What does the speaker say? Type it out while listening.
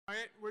All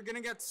right, we're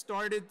gonna get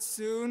started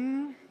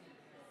soon.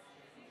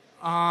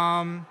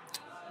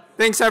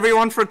 Thanks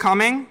everyone for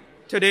coming.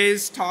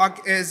 Today's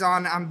talk is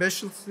on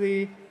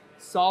ambitiously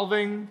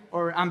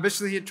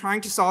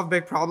trying to solve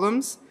big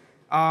problems.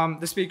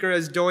 The speaker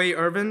is Doi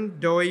Irvin.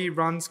 Doi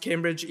runs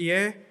Cambridge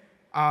EA,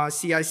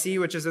 CIC,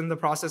 which is in the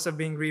process of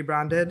being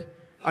rebranded,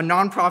 a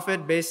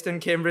nonprofit based in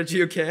Cambridge,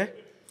 UK.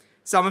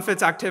 Some of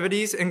its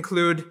activities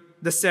include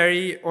the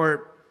CERI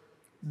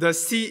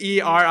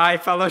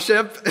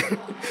Fellowship,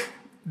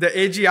 the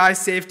AGI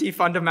Safety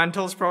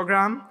Fundamentals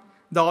Program,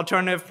 the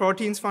Alternative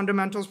Proteins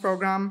Fundamentals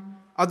Program,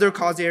 other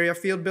cause area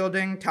field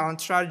building, talent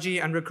strategy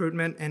and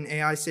recruitment in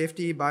AI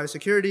safety,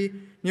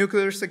 biosecurity,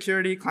 nuclear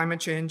security, climate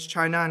change,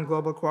 China and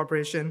global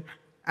cooperation,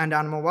 and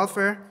animal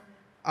welfare.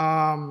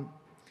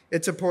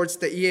 It supports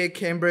the EA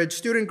Cambridge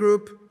Student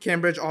Group,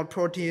 Cambridge Alt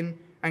Protein,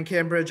 and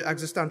Cambridge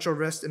Existential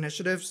Risk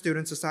Initiative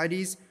student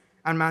societies,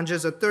 and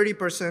manages a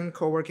 30-person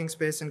co-working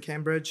space in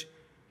Cambridge.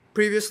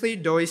 Previously,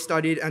 Doi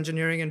studied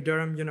engineering in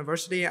Durham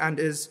University and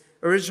is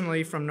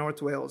originally from North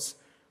Wales.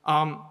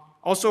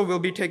 Also, we'll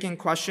be taking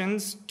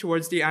questions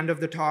towards the end of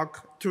the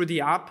talk through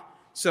the app.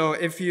 So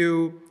if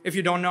you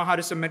don't know how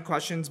to submit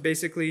questions,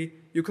 basically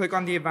you click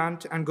on the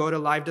event and go to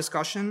live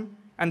discussion,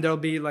 and there'll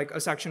be like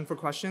a section for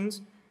questions.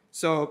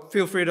 So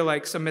feel free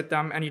to submit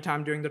them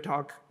anytime during the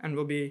talk, and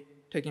we'll be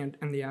taking it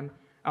in the end.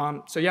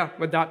 So yeah,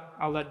 with that,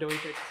 I'll let Doi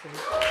take the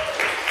stage.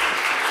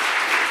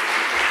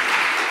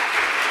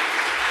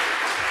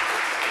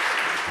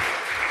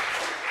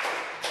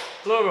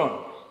 Hello everyone,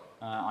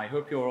 I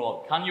hope you're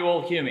all, can you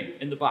all hear me?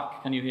 In the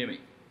back, can you hear me?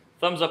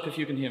 Thumbs up if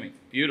you can hear me.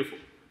 Beautiful,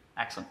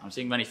 excellent, I'm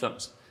seeing many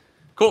thumbs.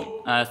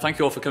 Cool, thank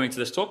you all for coming to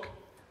this talk.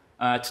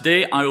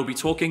 Today I will be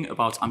talking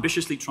about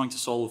ambitiously trying to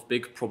solve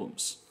big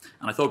problems.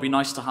 And I thought it'd be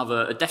nice to have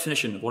a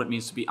definition of what it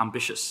means to be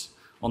ambitious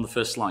on the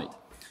first slide.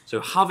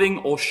 So having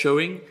or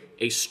showing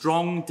a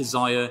strong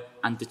desire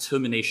and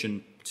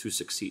determination to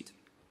succeed.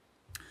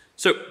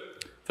 So,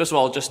 first of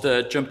all, I'll just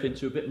jump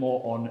into a bit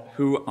more on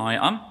who I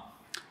am.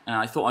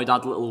 I thought I'd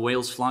add a little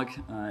Wales flag.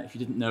 If you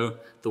didn't know,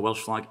 the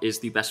Welsh flag is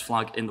the best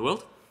flag in the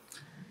world.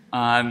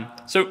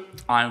 So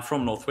I'm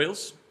from North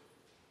Wales.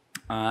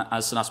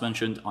 As Sanas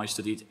mentioned, I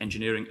studied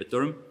engineering at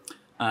Durham.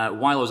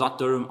 While I was at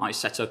Durham, I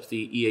set up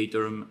the EA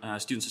Durham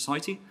Student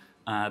Society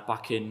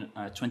back in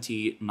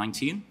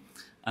 2019.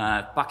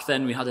 Back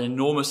then, we had an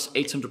enormous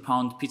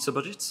 £800 pizza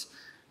budget.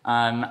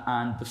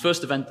 And the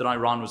first event that I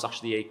ran was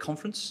actually a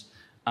conference,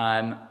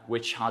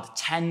 which had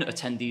 10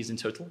 attendees in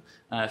total,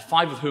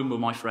 5 of whom were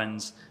my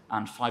friends,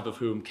 and 5 of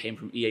whom came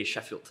from EA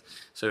Sheffield.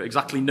 So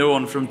exactly no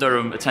one from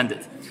Durham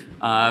attended.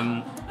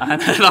 And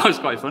that was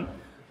quite fun.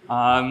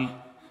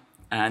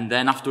 And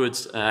then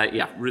afterwards,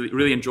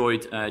 really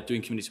enjoyed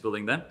doing community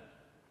building then.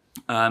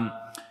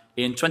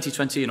 In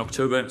 2020, in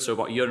October, so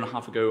about a year and a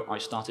half ago, I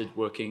started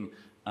working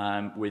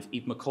with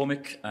Eve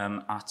McCormick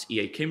at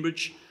EA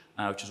Cambridge,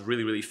 which was a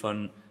really, really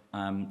fun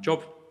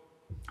job.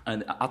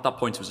 And at that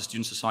point, it was a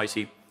student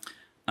society,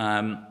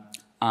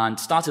 and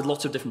started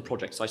lots of different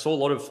projects. I saw a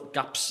lot of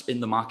gaps in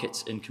the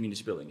market in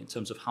community building in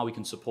terms of how we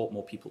can support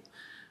more people.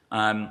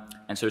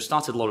 And so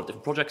started a lot of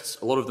different projects.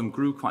 A lot of them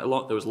grew quite a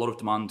lot. There was a lot of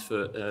demand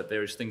for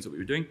various things that we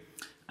were doing.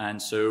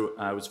 And so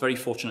I was very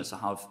fortunate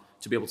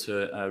to be able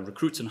to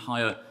recruit and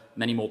hire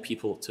many more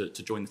people to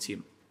join the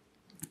team.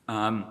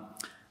 And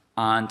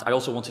I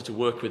also wanted to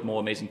work with more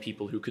amazing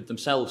people who could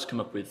themselves come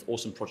up with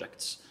awesome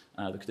projects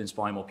that could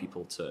inspire more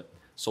people to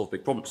solve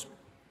big problems.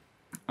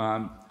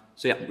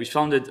 So yeah, we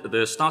founded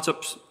the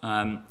Startups,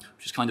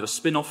 which is kind of a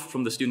spin-off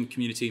from the student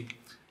community.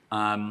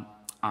 And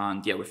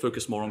yeah, we're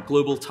focused more on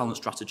global talent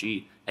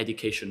strategy,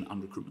 education,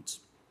 and recruitment.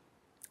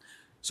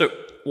 So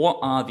what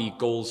are the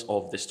goals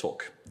of this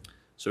talk?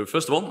 So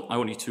first of all, I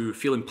want you to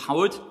feel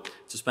empowered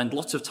to spend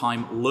lots of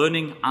time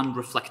learning and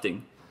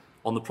reflecting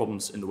on the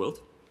problems in the world.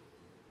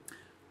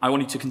 I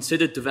want you to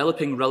consider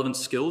developing relevant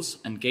skills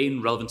and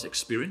gain relevant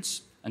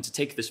experience, and to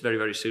take this very,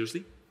 very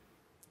seriously.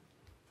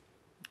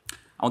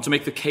 I want to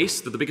make the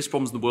case that the biggest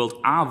problems in the world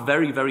are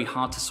very, very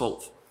hard to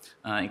solve,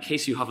 in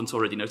case you haven't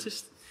already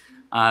noticed,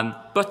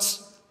 but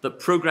that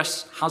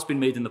progress has been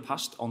made in the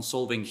past on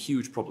solving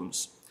huge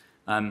problems,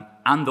 and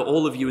that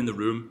all of you in the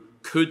room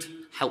could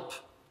help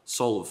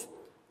solve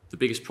the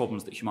biggest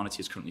problems that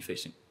humanity is currently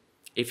facing,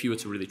 if you were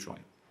to really try.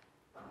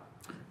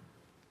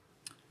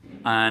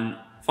 And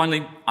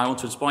finally, I want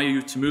to inspire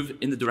you to move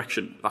in the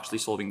direction of actually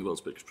solving the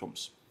world's biggest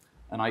problems.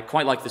 And I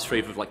quite like this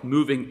phrase of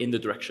moving in the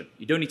direction.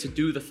 You don't need to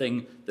do the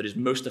thing that is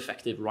most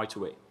effective right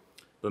away,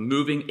 but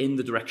moving in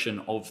the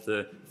direction of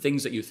the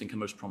things that you think are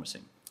most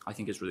promising, I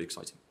think is really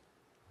exciting.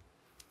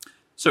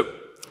 So,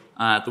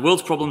 the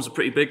world's problems are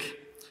pretty big.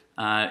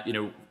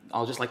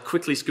 I'll just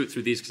quickly scoot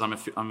through these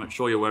because I'm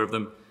sure you're aware of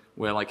them,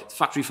 where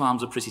factory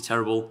farms are pretty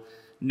terrible,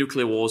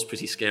 nuclear wars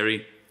pretty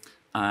scary,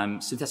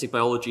 synthetic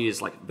biology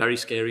is very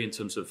scary in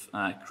terms of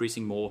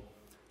creating more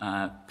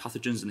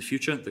pathogens in the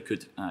future that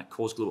could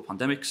cause global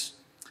pandemics.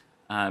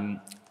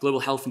 Global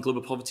health and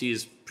global poverty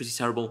is pretty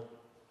terrible.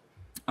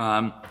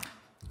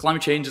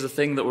 Climate change is a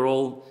thing that we're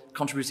all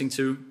contributing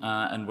to,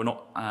 and we're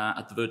not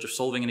at the verge of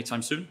solving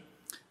anytime soon.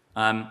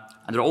 And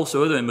there are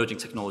also other emerging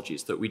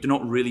technologies that we do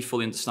not really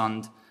fully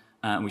understand,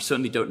 and we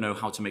certainly don't know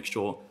how to make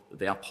sure that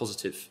they are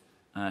positive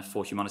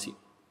for humanity.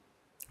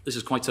 This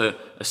is quite a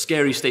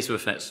scary state of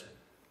affairs.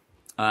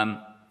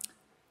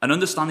 And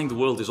understanding the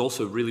world is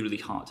also really, really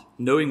hard.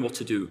 Knowing what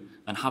to do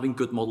and having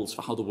good models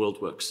for how the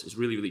world works is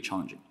really, really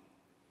challenging.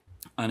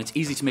 And it's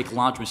easy to make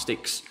large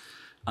mistakes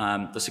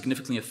that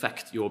significantly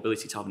affect your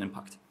ability to have an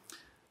impact.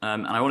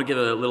 And I want to give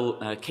a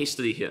little case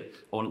study here,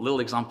 or a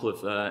little example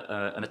of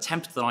an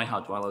attempt that I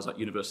had while I was at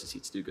university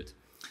to do good.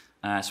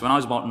 So when I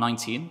was about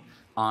 19,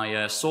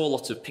 I saw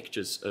lots of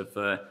pictures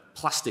of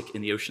plastic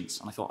in the oceans,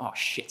 and I thought, oh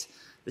shit,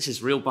 this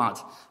is real bad.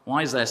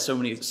 Why is there so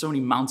many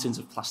mountains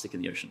of plastic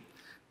in the ocean?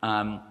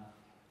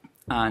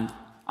 And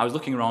I was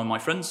looking around with my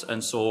friends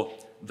and saw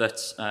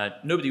that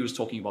nobody was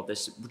talking about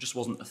this. It just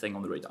wasn't a thing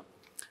on the radar.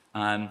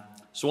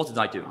 So what did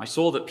I do? I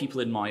saw that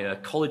people in my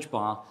college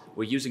bar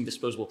were using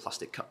disposable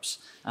plastic cups,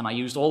 and I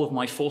used all of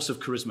my force of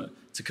charisma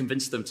to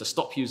convince them to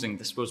stop using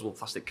disposable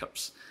plastic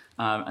cups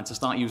and to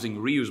start using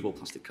reusable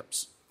plastic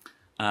cups.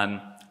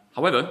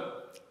 However,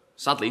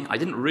 sadly, I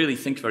didn't really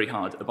think very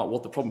hard about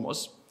what the problem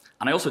was,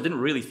 and I also didn't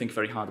really think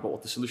very hard about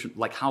what the solution,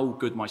 like how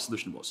good my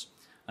solution was.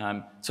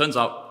 Turns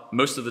out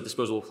most of the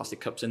disposable plastic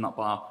cups in that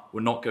bar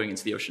were not going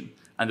into the ocean.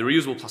 And the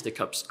reusable plastic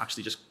cups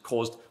actually just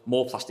caused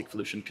more plastic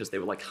pollution because they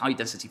were like high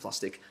density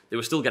plastic. They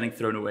were still getting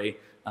thrown away.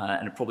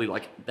 And it probably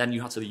then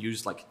you had to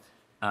use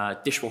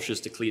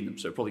dishwashers to clean them.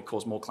 So it probably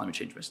caused more climate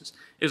change risks.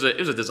 It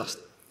was a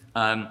disaster.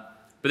 But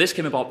this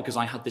came about because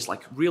I had this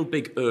real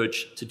big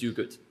urge to do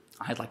good.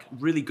 I had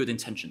really good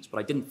intentions, but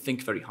I didn't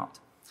think very hard.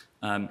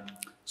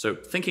 So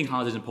thinking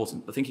hard is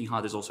important, but thinking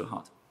hard is also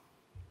hard,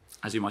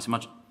 as you might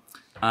imagine.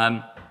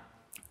 And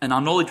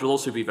our knowledge will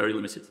also be very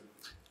limited.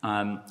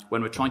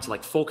 When we're trying to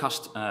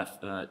forecast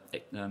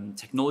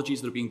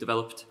technologies that are being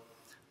developed,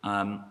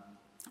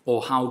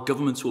 or how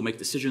governments will make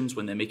decisions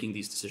when they're making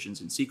these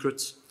decisions in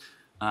secret,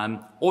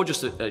 or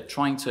just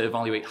trying to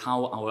evaluate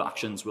how our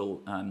actions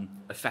will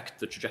affect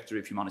the trajectory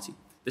of humanity.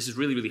 This is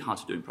really, really hard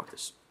to do in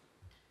practice.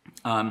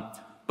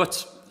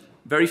 But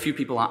very few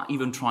people are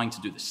even trying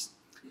to do this.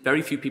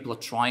 Very few people are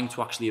trying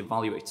to actually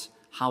evaluate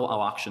how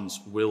our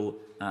actions will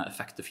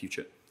affect the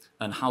future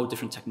and how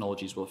different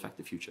technologies will affect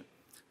the future.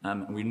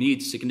 And we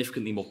need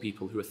significantly more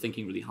people who are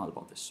thinking really hard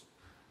about this.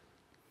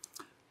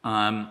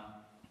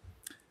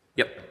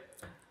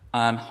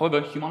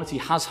 However, humanity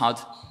has had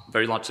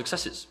very large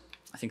successes.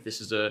 I think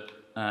this is a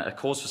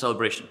cause for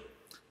celebration.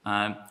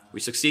 We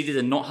succeeded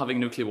in not having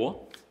nuclear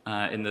war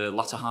in the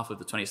latter half of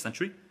the 20th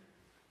century,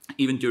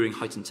 even during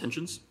heightened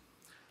tensions.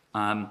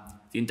 The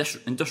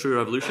Industrial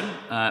Revolution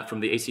from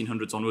the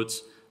 1800s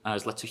onwards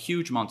has led to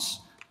huge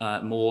amounts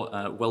more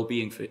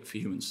well-being for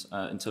humans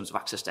in terms of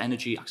access to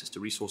energy, access to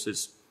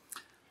resources.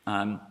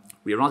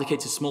 We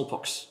eradicated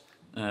smallpox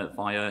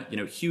via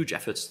huge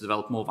efforts to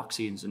develop more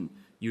vaccines and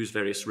use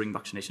various ring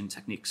vaccination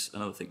techniques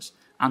and other things,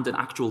 and an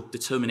actual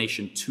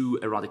determination to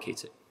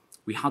eradicate it.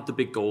 We had the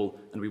big goal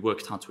and we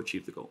worked hard to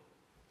achieve the goal.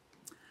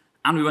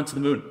 And we went to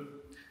the moon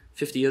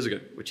 50 years ago,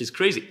 which is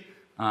crazy.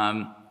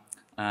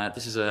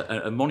 This is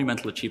a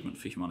monumental achievement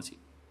for humanity.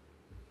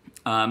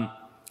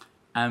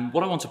 And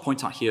what I want to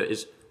point out here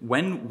is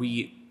when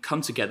we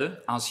come together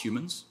as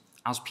humans,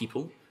 as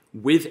people,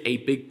 with a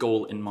big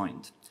goal in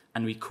mind,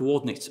 and we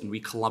coordinate and we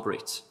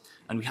collaborate,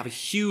 and we have a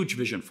huge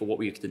vision for what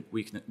we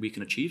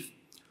can achieve,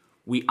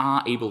 we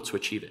are able to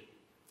achieve it.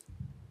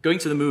 Going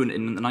to the moon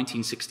in the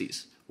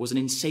 1960s was an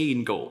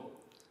insane goal.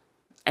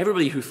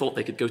 Everybody who thought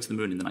they could go to the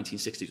moon in the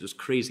 1960s was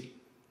crazy,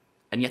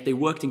 and yet they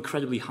worked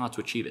incredibly hard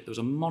to achieve it. There was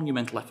a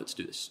monumental effort to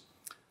do this.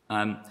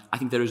 I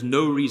think there is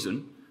no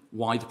reason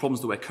why the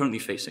problems that we're currently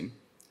facing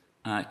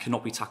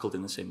cannot be tackled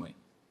in the same way.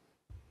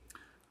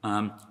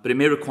 But it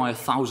may require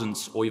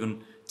thousands or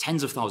even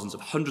tens of thousands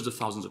of hundreds of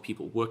thousands of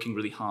people working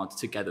really hard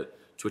together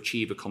to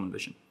achieve a common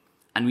vision.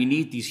 And we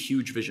need these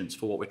huge visions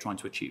for what we're trying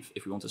to achieve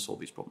if we want to solve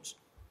these problems.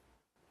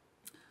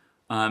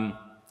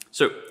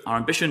 So our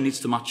ambition needs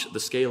to match the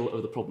scale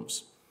of the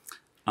problems.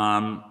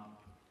 And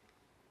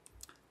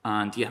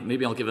yeah,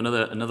 maybe I'll give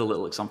another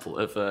little example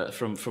of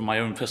from my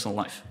own personal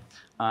life.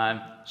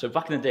 So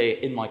back in the day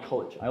in my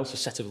college, I also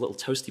set up a little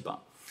toasty bar.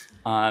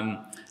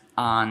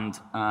 And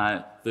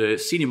the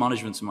senior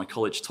management in my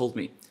college told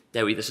me,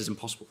 Dewi, this is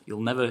impossible.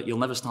 You'll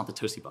never start the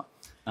toasty bar.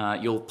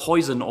 You'll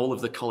poison all of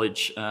the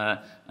college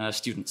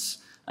students,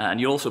 and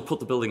you'll also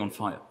put the building on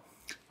fire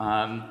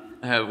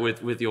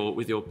with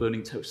your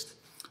burning toast.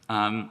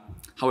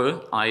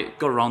 However, I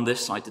got around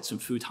this. I did some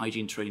food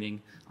hygiene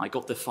training. I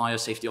got the fire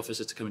safety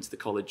officer to come into the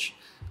college.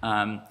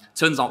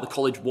 Turns out the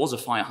college was a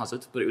fire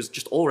hazard, but it was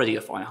just already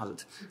a fire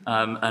hazard.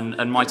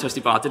 And my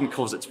toasty bar didn't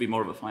cause it to be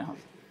more of a fire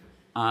hazard.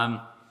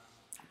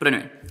 But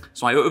anyway,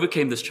 so I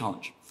overcame this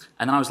challenge.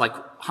 And then I was like,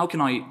 how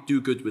can I do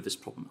good with this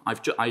problem?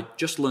 I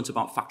just learned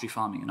about factory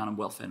farming and animal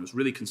welfare and was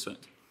really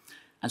concerned.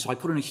 And so I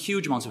put in a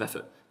huge amount of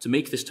effort to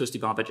make this toasty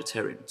bar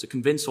vegetarian, to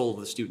convince all of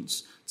the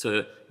students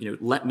to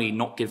let me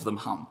not give them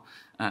ham,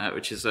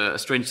 which is a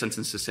strange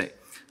sentence to say.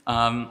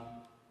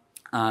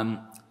 And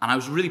I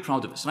was really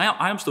proud of this. And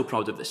I am still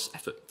proud of this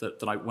effort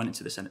that I went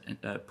into this and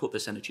put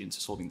this energy into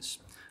solving this.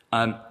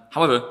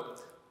 However,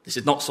 this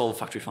did not solve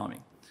factory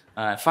farming.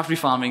 Factory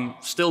farming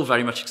still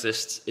very much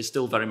exists, is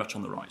still very much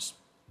on the rise.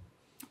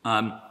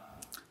 And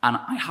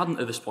I hadn't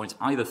at this point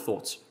either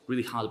thought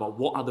really hard about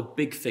what are the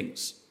big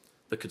things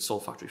that could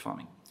solve factory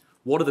farming.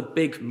 What are the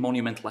big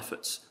monumental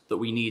efforts that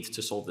we need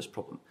to solve this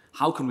problem?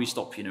 How can we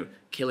stop,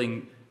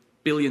 killing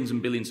billions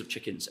and billions of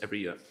chickens every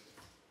year?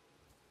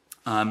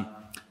 And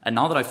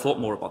now that I've thought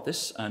more about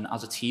this, and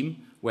as a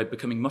team, we're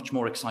becoming much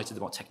more excited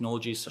about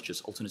technologies such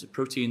as alternative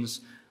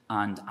proteins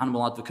and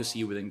animal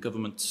advocacy within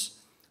governments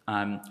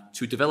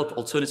to develop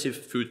alternative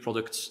food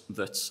products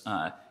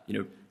that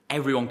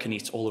everyone can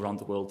eat all around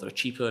the world that are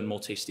cheaper and more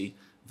tasty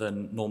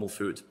than normal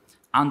food,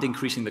 and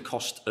increasing the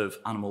cost of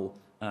animal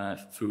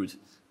food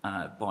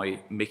by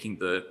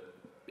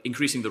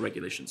increasing the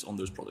regulations on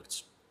those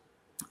products.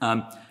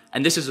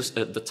 And this is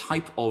the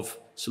type of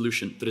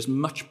solution that is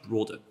much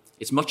broader.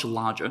 It's much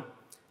larger.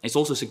 And it's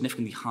also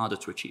significantly harder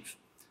to achieve.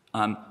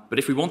 But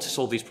if we want to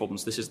solve these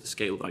problems, this is the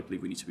scale that I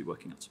believe we need to be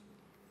working at.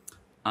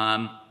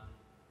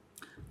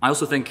 I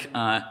also think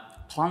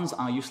plans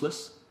are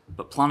useless,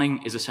 but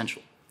planning is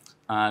essential.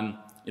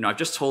 I've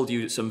just told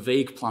you some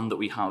vague plan that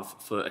we have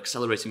for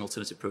accelerating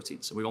alternative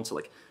proteins, and we want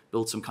to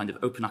build some kind of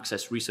open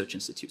access research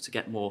institute to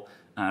get more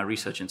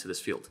research into this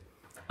field.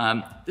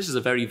 This is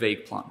a very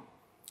vague plan,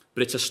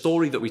 but it's a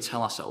story that we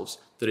tell ourselves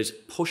that is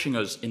pushing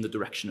us in the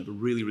direction of a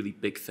really, really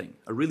big thing,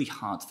 a really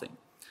hard thing.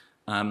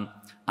 And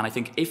I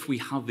think if we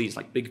have these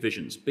big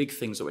visions, big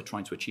things that we're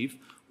trying to achieve,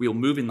 we'll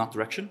move in that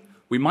direction.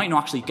 We might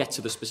not actually get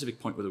to the specific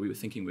point where we were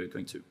thinking we were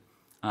going to,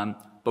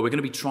 but we're going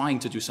to be trying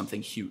to do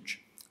something huge.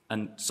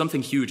 And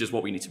something huge is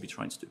what we need to be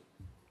trying to do.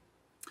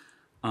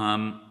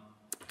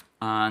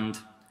 And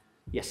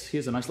yes,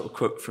 here's a nice little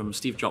quote from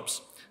Steve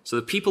Jobs. So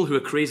the people who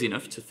are crazy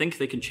enough to think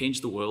they can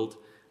change the world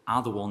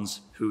are the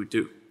ones who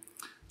do.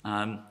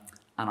 And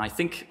I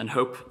think and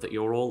hope that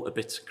you're all a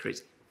bit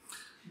crazy.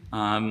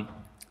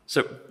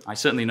 So I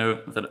certainly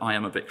know that I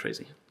am a bit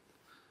crazy.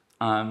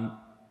 I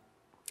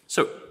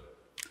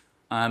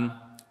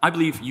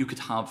believe you could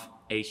have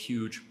a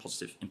huge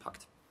positive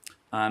impact.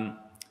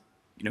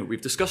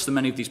 We've discussed that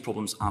many of these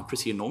problems are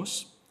pretty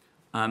enormous,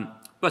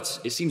 but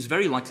it seems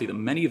very likely that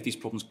many of these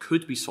problems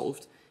could be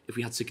solved if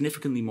we had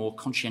significantly more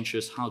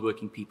conscientious,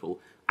 hardworking people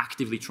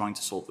actively trying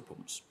to solve the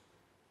problems.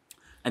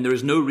 And there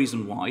is no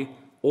reason why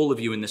all of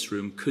you in this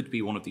room could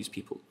be one of these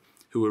people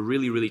who are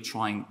really, really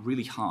trying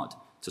really hard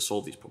to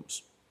solve these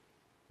problems.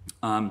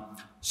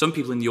 Some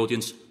people in the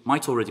audience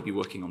might already be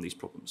working on these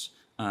problems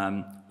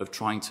of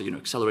trying to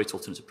accelerate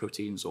alternative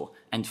proteins or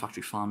end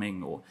factory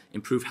farming or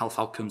improve health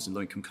outcomes in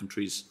low-income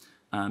countries.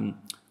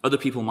 Other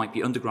people might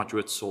be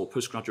undergraduates or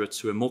postgraduates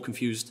who are more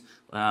confused.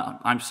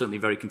 I'm certainly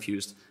very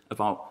confused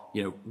about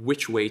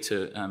which way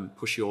to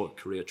push your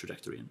career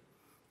trajectory in.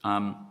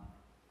 And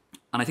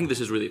I think this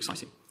is really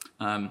exciting.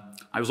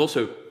 I was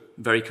also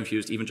very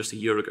confused even just a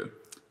year ago,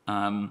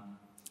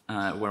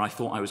 where I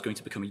thought I was going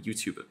to become a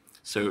YouTuber.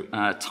 So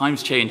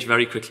times change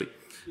very quickly.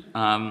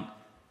 I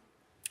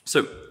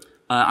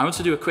want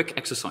to do a quick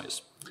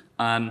exercise.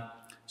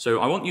 So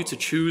I want you to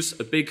choose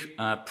a big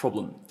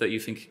problem that you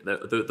think,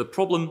 the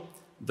problem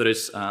that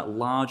is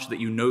large that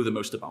you know the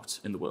most about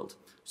in the world.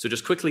 So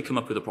just quickly come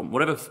up with a problem,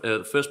 whatever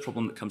the first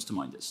problem that comes to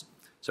mind is.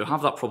 So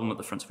have that problem at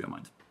the front of your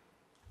mind.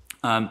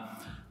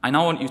 I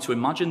now want you to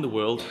imagine the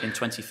world in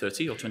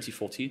 2030 or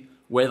 2040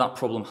 where that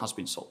problem has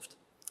been solved.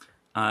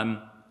 And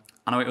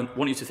I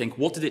want you to think,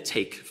 what did it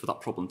take for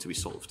that problem to be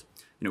solved?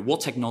 What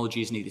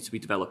technologies needed to be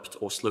developed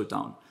or slowed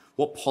down?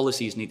 What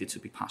policies needed to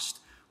be passed?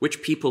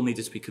 Which people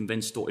needed to be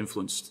convinced or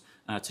influenced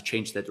to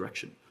change their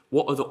direction?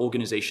 What other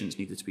organizations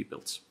needed to be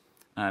built?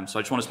 So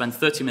I just want to spend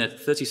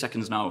 30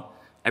 seconds now,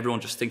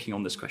 everyone just thinking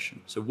on this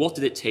question. So what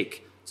did it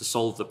take to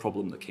solve the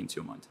problem that came to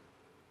your mind?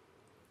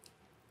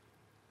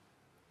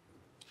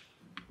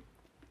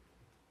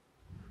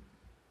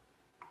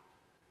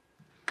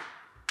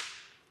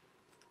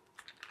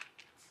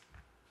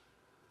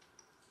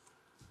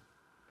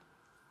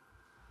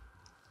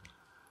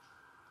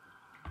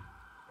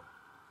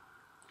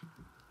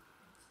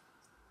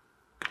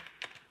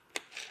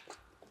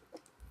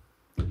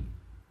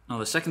 Now,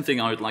 the second thing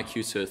I would like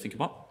you to think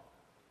about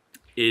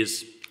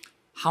is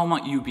how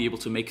might you be able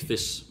to make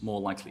this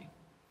more likely?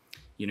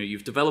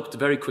 You've developed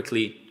very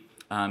quickly,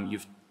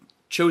 you've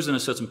chosen a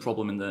certain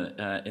problem in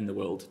the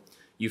world.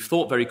 You've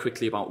thought very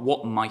quickly about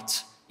what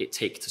might it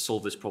take to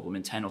solve this problem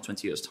in 10 or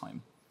 20 years'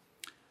 time.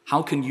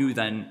 How can you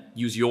then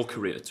use your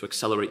career to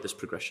accelerate this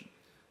progression,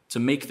 to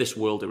make this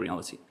world a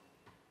reality?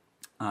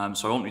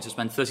 So I want you to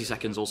spend 30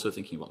 seconds also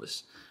thinking about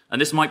this. And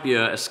this might be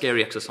a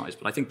scary exercise,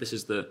 but I think this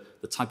is the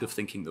type of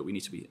thinking that we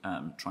need to be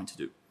trying to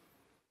do.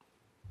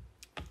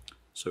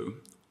 So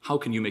how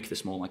can you make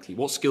this more likely?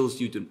 What skills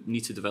do you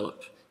need to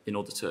develop in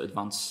order to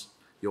advance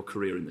your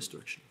career in this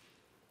direction?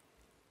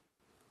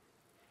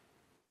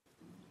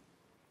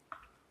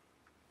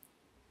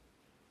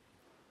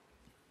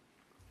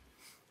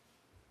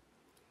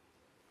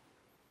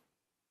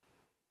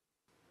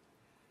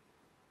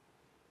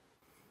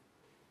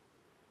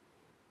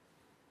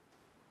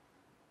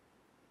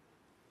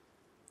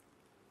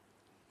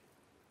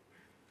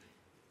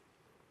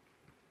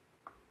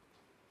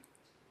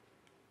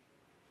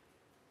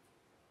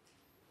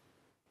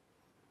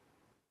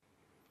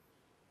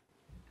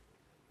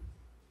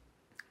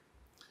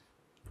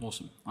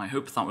 Awesome. I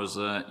hope that was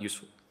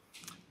useful.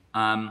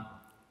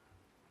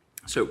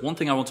 So one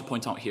thing I want to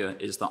point out here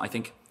is that I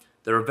think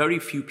there are very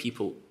few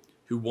people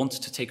who want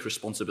to take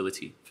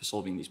responsibility for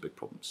solving these big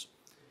problems.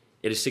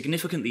 It is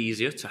significantly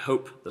easier to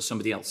hope that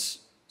somebody else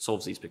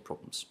solves these big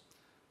problems.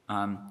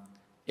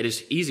 It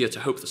is easier to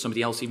hope that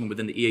somebody else, even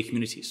within the EA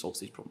community, solves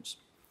these problems.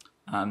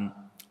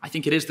 I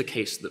think it is the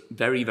case that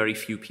very, very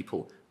few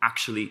people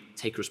actually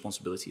take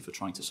responsibility for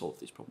trying to solve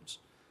these problems.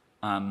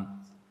 And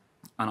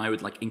I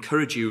would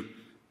encourage you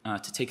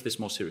to take this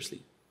more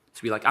seriously.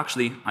 To be like,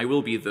 actually, I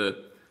will be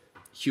the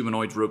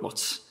humanoid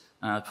robots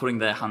putting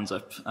their hands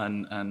up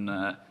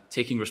and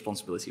taking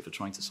responsibility for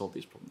trying to solve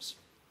these problems.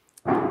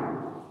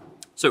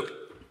 So,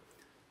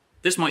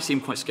 this might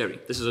seem quite scary.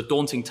 This is a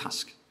daunting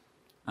task.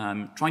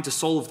 Trying to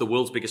solve the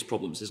world's biggest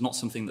problems is not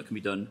something that can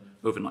be done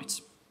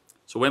overnight.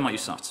 So where might you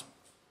start?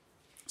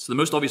 So the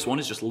most obvious one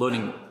is just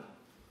learning.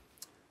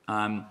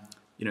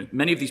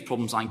 Many of these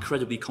problems are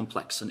incredibly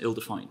complex and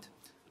ill-defined.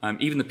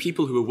 Even the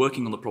people who are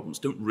working on the problems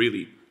don't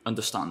really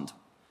understand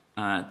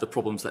the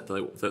problems that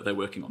they're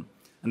working on.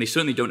 And they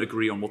certainly don't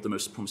agree on what the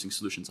most promising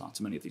solutions are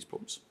to many of these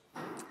problems.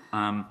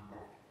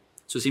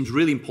 So it seems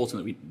really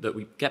important that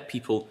we get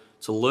people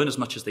to learn as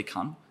much as they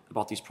can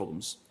about these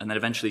problems and then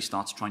eventually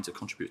start trying to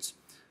contribute.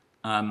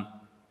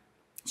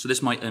 So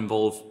this might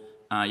involve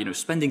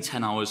spending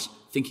 10 hours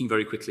thinking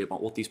very quickly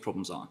about what these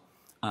problems are,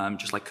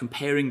 just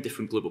comparing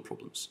different global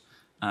problems.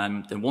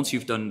 Then once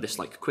you've done this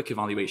quick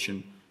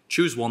evaluation,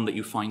 choose one that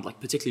you find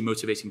particularly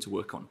motivating to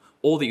work on,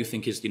 or that you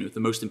think is the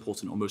most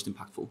important or most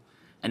impactful,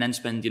 and then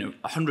spend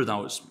 100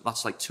 hours.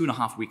 That's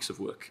 2.5 weeks of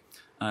work,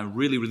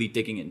 really, really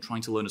digging in,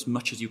 trying to learn as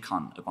much as you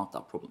can about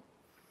that problem.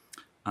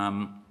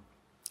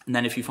 And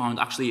then if you found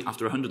actually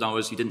after 100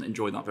 hours you didn't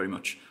enjoy that very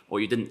much,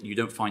 or you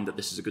don't find that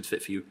this is a good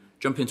fit for you,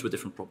 jump into a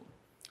different problem.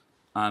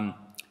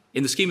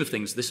 In the scheme of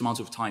things, this amount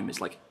of time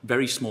is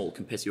very small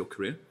compared to your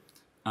career,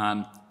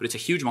 but it's a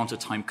huge amount of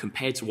time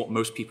compared to what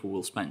most people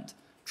will spend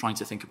trying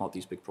to think about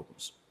these big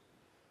problems.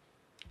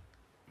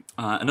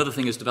 Another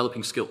thing is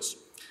developing skills.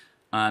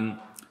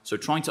 So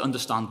trying to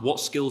understand what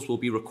skills will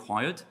be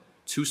required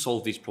to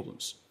solve these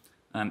problems.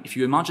 If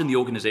you imagine the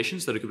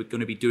organizations that are going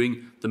to be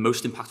doing the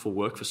most impactful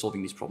work for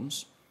solving these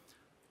problems,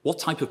 what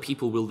type of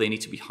people will they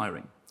need to be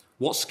hiring?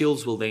 What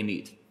skills will they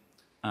need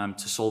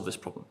to solve this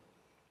problem?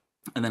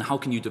 And then how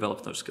can you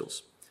develop those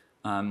skills?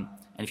 And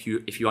if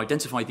you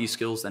identify these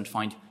skills, then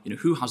find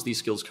who has these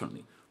skills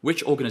currently.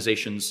 Which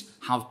organizations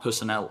have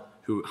personnel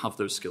who have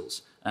those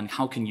skills, and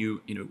how can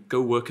you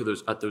go work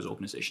at those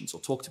organizations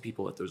or talk to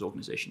people at those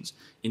organizations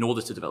in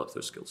order to develop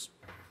those skills.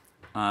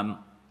 And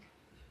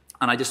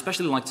I'd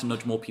especially like to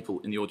nudge more people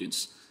in the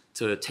audience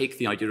to take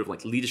the idea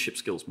of leadership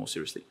skills more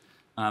seriously.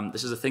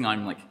 This is a thing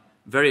I'm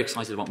very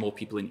excited about more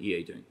people in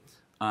EA doing.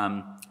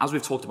 As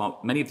we've talked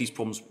about, many of these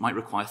problems might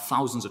require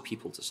thousands of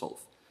people to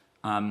solve.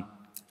 And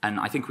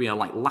I think we are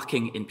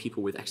lacking in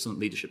people with excellent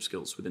leadership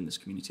skills within this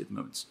community at the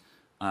moment.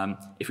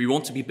 If we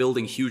want to be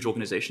building huge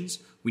organizations,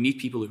 we need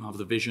people who have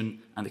the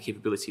vision and the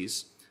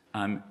capabilities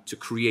to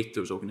create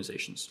those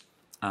organizations.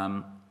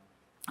 And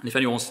if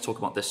anyone wants to talk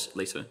about this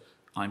later,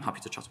 I'm happy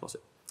to chat about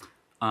it.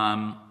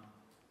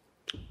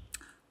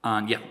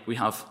 And yeah, we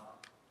have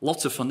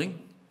lots of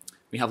funding,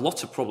 we have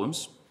lots of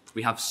problems,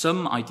 we have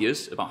some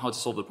ideas about how to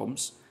solve the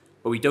problems,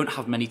 but we don't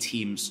have many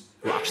teams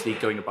who are actually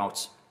going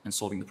about and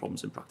solving the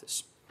problems in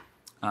practice.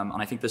 And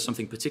I think there's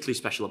something particularly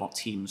special about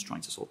teams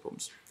trying to solve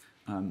problems.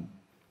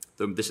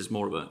 Though this is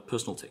more of a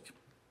personal take.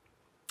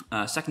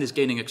 Second is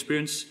gaining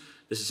experience.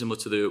 This is similar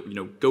to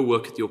the, go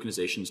work at the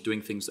organizations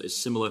doing things that is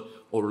similar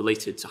or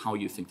related to how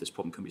you think this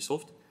problem can be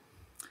solved.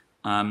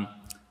 And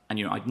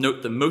I'd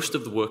note that most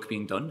of the work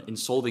being done in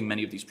solving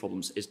many of these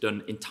problems is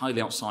done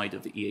entirely outside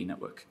of the EA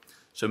network.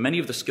 So many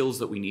of the skills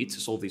that we need to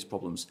solve these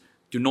problems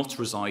do not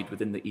reside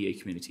within the EA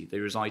community. They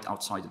reside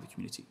outside of the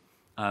community.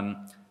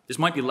 This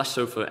might be less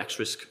so for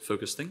X-Risk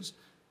focused things,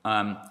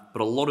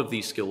 but a lot of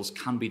these skills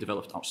can be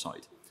developed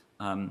outside.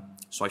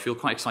 So I feel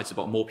quite excited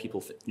about more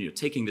people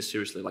taking this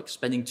seriously,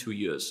 spending 2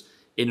 years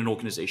in an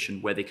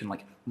organization where they can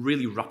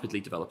really rapidly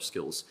develop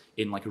skills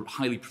in a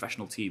highly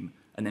professional team,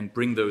 and then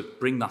bring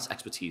that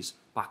expertise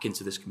back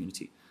into this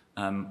community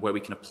where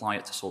we can apply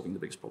it to solving the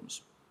biggest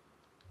problems.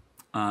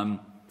 And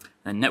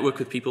network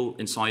with people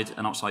inside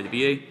and outside of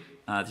EA.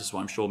 This is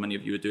what I'm sure many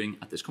of you are doing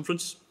at this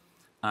conference.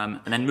 And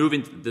then move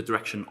into the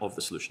direction of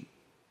the solution.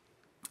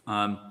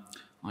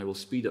 I will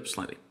speed up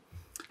slightly.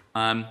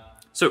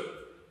 So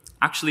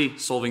actually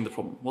solving the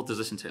problem, what does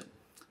this entail?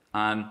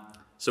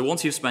 So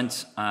once you've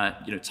spent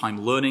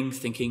time learning,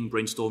 thinking,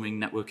 brainstorming,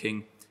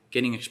 networking,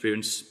 gaining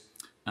experience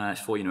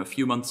for a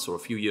few months or a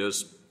few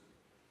years,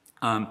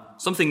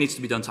 something needs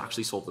to be done to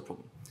actually solve the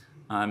problem.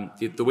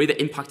 The way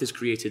that impact is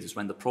created is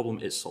when the problem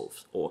is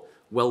solved, or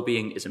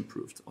well-being is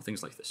improved, or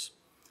things like this.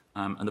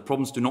 And the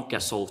problems do not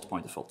get solved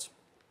by default.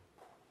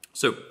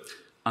 So,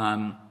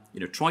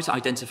 try to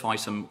identify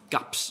some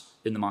gaps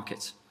in the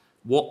market.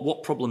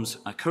 What problems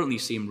currently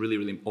seem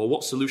or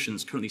what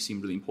solutions currently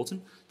seem really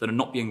important that are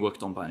not being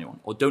worked on by anyone,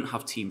 or don't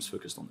have teams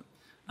focused on them.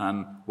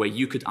 where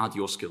you could add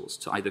your skills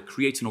to either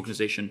create an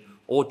organization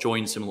or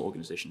join similar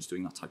organizations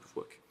doing that type of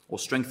work, or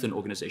strengthen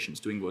organizations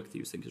doing work that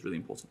you think is really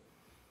important.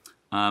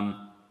 And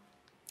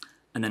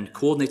then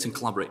coordinate and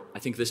collaborate. I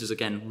think this is,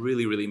 again,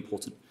 really, really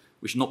important.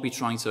 We should not be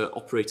trying to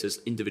operate as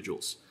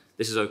individuals.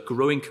 This is a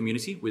growing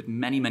community with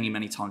many, many,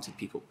 many talented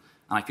people.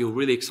 And I feel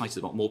really excited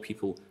about more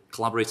people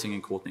collaborating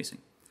and coordinating.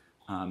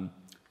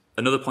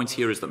 Another point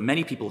here is that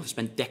many people have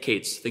spent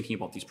decades thinking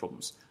about these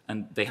problems,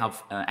 and they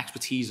have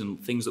expertise and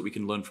things that we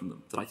can learn from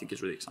them that I think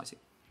is really exciting.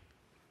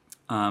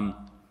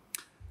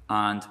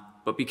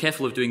 But be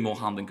careful of doing more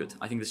harm than good.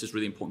 I think this is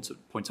really important to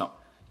point out.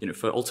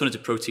 For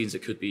alternative proteins,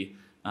 it could be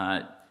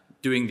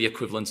doing the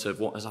equivalent of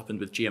what has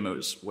happened with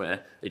GMOs,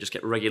 where they just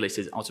get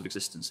regulated out of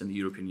existence in the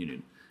European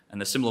Union.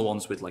 And there's similar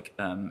ones with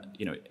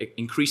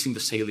increasing the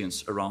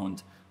salience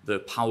around the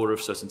power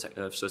of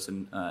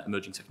certain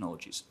emerging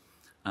technologies,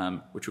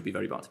 which would be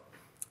very bad.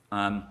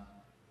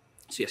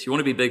 So yes, you want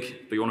to be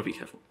big, but you want to be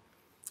careful.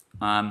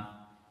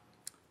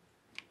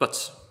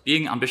 But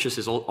being ambitious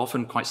is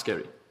often quite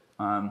scary.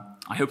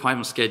 I hope I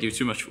haven't scared you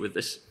too much with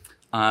this.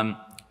 My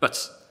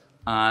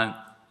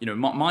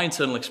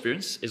internal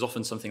experience is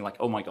often something like,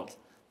 oh my God,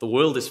 the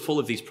world is full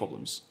of these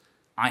problems.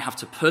 I have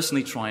to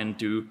personally try and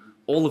do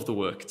all of the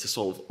work to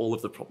solve all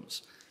of the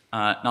problems.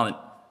 Now then,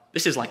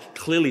 this is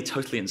clearly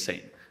totally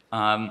insane.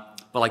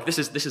 But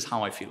this is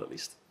how I feel, at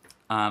least.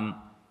 And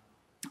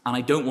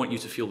I don't want you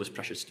to feel this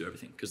pressure to do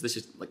everything, because this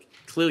is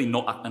clearly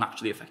not an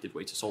actually effective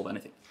way to solve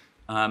anything.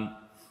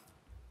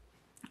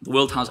 The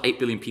world has 8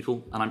 billion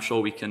people, and I'm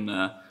sure we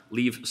can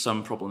leave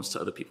some problems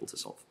to other people to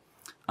solve.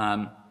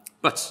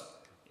 But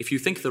if you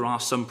think there are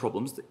some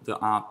problems that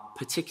are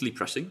particularly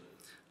pressing,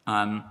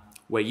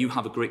 where you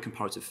have a great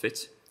comparative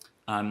fit,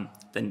 then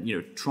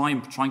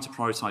trying to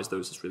prioritize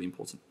those is really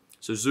important.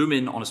 So zoom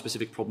in on a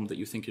specific problem that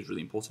you think is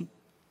really important.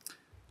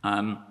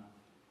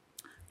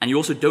 And you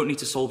also don't need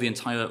to solve the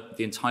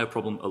entire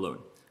problem alone.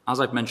 As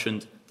I've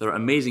mentioned, there are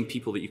amazing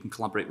people that you can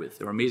collaborate with.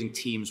 There are amazing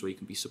teams where you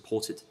can be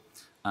supported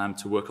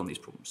to work on these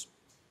problems.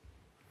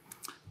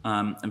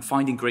 And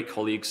finding great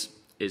colleagues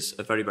is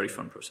a very, very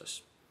fun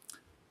process.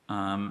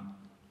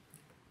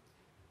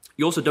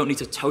 You also don't need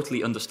to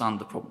totally understand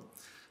the problem.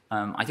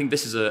 I think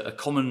this is a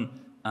common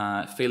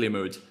failure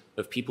mode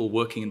of people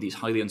working in these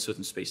highly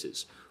uncertain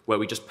spaces, where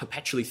we just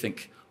perpetually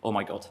think, oh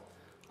my God,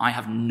 I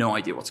have no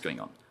idea what's going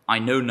on. I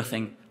know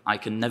nothing. I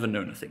can never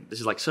know nothing. This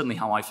is certainly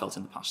how I felt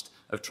in the past,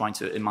 of trying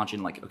to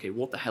imagine okay,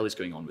 what the hell is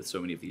going on with so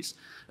many of these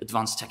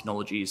advanced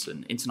technologies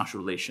and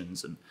international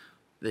relations, and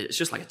it's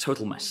just a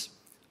total mess.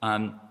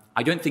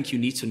 I don't think you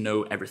need to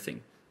know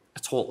everything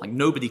at all.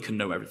 Nobody can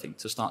know everything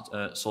to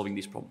start solving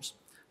these problems.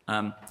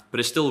 But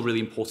it's still really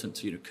important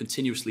to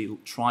continuously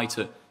try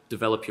to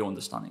develop your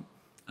understanding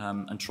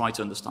and try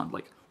to understand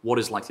what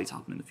is likely to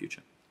happen in the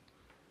future.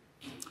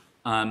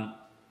 And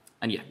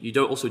yeah, you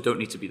also don't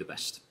need to be the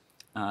best.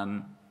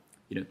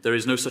 There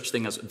is no such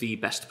thing as the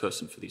best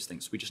person for these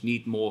things. We just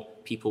need more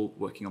people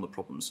working on the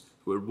problems,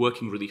 who are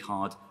working really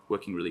hard,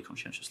 working really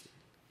conscientiously.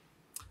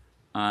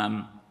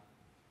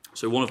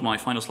 So one of my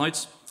final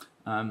slides.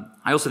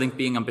 I also think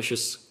being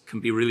ambitious can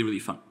be really, really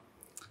fun.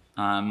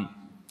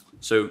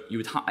 So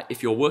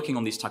if you're working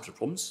on these types of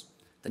problems,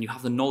 then you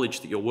have the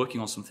knowledge that you're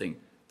working on something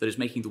that is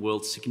making the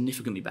world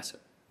significantly better.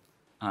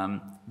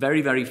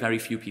 Very, very, very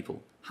few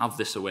people have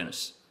this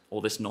awareness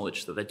or this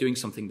knowledge that they're doing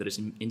something that is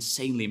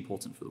insanely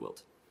important for the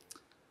world.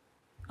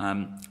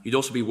 You'd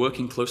also be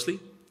working closely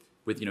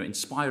with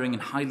inspiring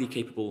and highly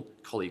capable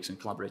colleagues and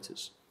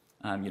collaborators.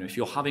 If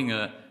you're having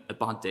a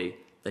bad day,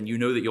 then you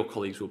know that your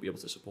colleagues will be able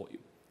to support you.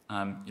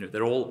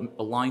 They're all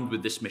aligned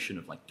with this mission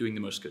of doing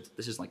the most good.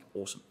 This is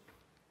awesome.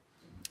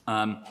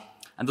 And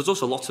there's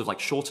also lots of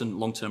short and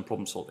long-term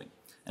problem solving.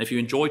 And if you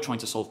enjoy trying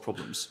to solve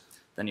problems,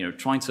 then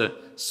trying to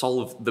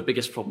solve the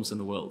biggest problems in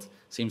the world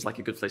seems like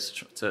a good place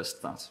to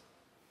start.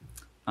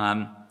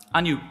 And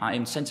you are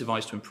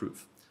incentivized to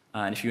improve.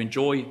 And if you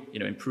enjoy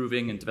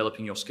improving and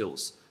developing your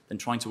skills, then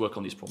trying to work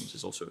on these problems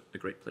is also a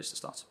great place to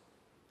start.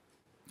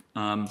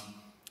 I'll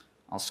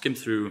skim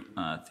through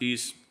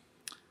these.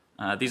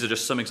 These are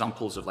just some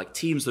examples of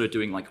teams that are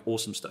doing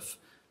awesome stuff.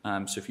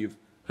 So if you've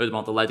heard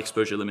about the Lead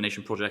Exposure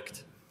Elimination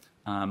Project,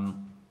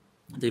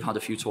 they've had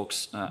a few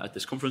talks at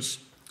this conference.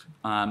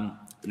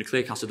 The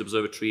Nucleic Acid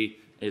Observatory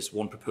is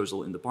one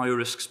proposal in the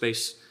biorisk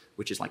space,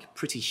 which is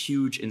pretty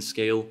huge in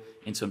scale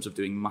in terms of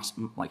doing mass,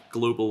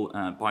 global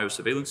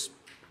biosurveillance.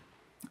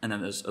 And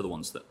then there's other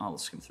ones that I'll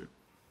skim through.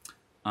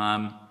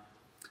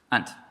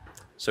 And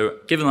so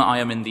given that I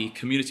am in the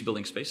community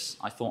building space,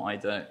 I thought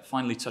I'd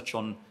finally touch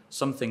on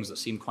some things that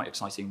seem quite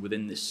exciting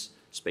within this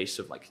space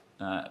of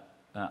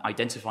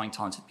identifying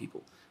talented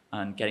people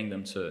and getting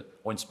them to,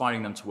 or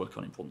inspiring them to work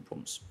on important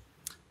problems.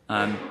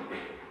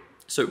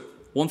 So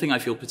one thing I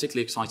feel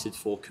particularly excited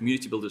for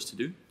community builders to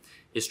do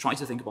is try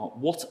to think about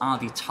what are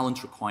the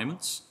talent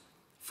requirements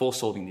for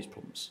solving these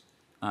problems.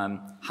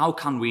 How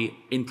can we,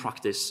 in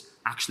practice,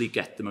 actually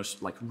get the most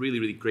really,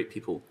 really great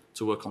people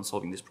to work on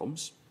solving these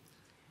problems?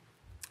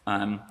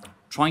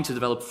 Trying to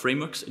develop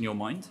frameworks in your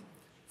mind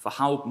for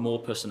how more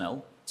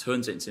personnel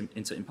turns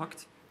into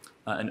impact,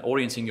 and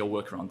orienting your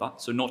work around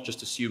that. So not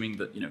just assuming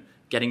that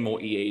getting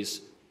more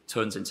EAs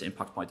turns into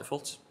impact by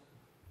default.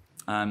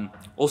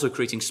 Also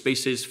creating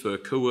spaces for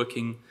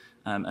co-working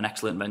and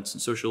excellent events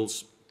and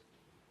socials,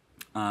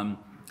 and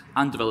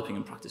developing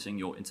and practicing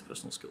your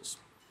interpersonal skills.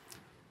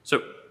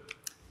 So,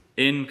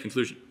 in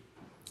conclusion,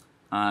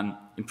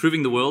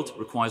 improving the world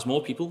requires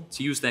more people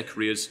to use their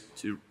careers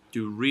to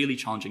do really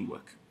challenging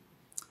work.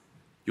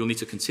 You'll need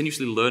to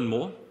continuously learn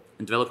more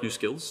and develop new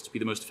skills to be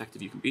the most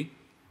effective you can be.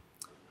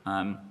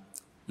 And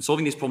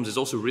solving these problems is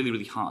also really,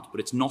 really hard, but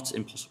it's not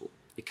impossible.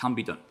 It can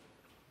be done.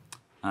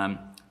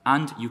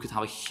 And you could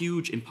have a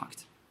huge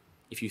impact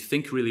if you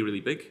think really,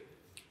 really big,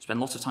 spend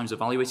lots of time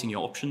evaluating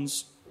your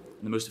options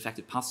and the most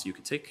effective paths you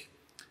could take,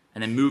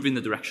 and then move in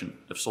the direction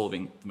of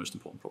solving the most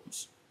important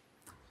problems.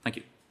 Thank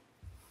you.